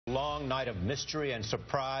long night of mystery and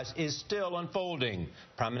surprise is still unfolding.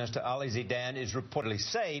 Prime Minister Ali Zidane is reportedly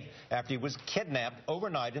safe after he was kidnapped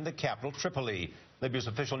overnight in the capital, Tripoli. Libya's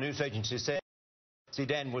official news agency said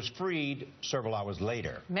Zidane was freed several hours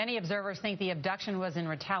later. Many observers think the abduction was in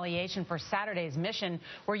retaliation for Saturday's mission,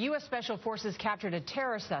 where U.S. Special Forces captured a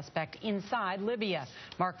terror suspect inside Libya.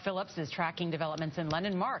 Mark Phillips is tracking developments in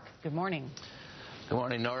London. Mark, good morning. Good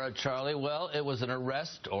morning, Nora. Charlie, well, it was an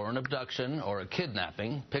arrest or an abduction or a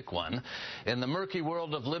kidnapping. Pick one. In the murky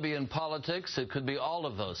world of Libyan politics, it could be all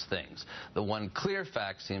of those things. The one clear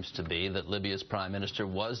fact seems to be that Libya's prime minister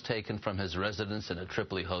was taken from his residence in a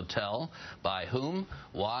Tripoli hotel. By whom?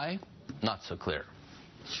 Why? Not so clear.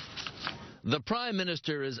 The prime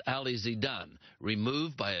minister is Ali Zidane,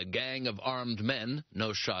 removed by a gang of armed men,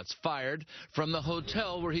 no shots fired, from the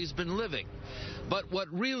hotel where he's been living. But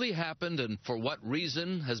what really happened and for what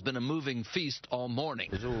reason has been a moving feast all morning.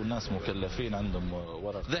 The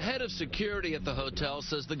head of security at the hotel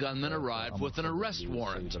says the gunman arrived with an arrest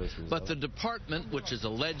warrant, but the department, which is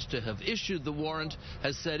alleged to have issued the warrant,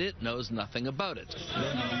 has said it knows nothing about it.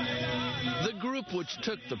 The group which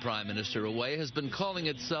took the prime minister away has been calling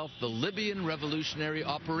itself the Libyan Revolutionary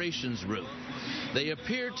Operations Group. They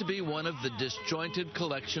appear to be one of the disjointed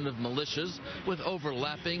collection of militias with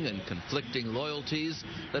overlapping and conflicting loyalties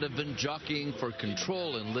that have been jockeying for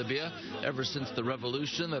control in Libya ever since the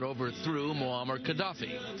revolution that overthrew Muammar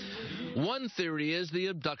Gaddafi. One theory is the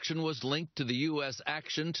abduction was linked to the U.S.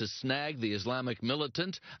 action to snag the Islamic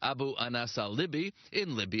militant Abu Anas al-Libi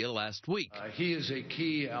in Libya last week. He is a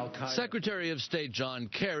key al-Qaeda. Secretary of State John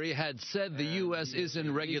Kerry had said the U.S. is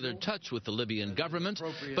in regular touch with the Libyan government,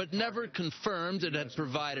 but never confirmed it had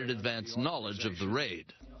provided advance knowledge of the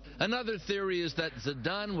raid. Another theory is that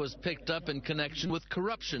Zidane was picked up in connection with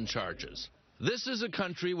corruption charges. This is a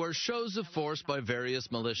country where shows of force by various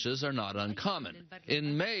militias are not uncommon.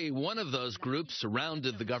 In May, one of those groups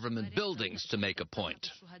surrounded the government buildings to make a point.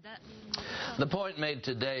 The point made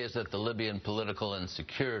today is that the Libyan political and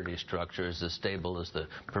security structure is as stable as the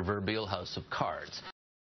proverbial house of cards.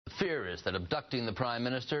 The fear is that abducting the prime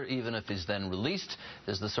minister, even if he's then released,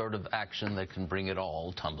 is the sort of action that can bring it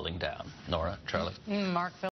all tumbling down. Nora, Charlie. Mark Phillips.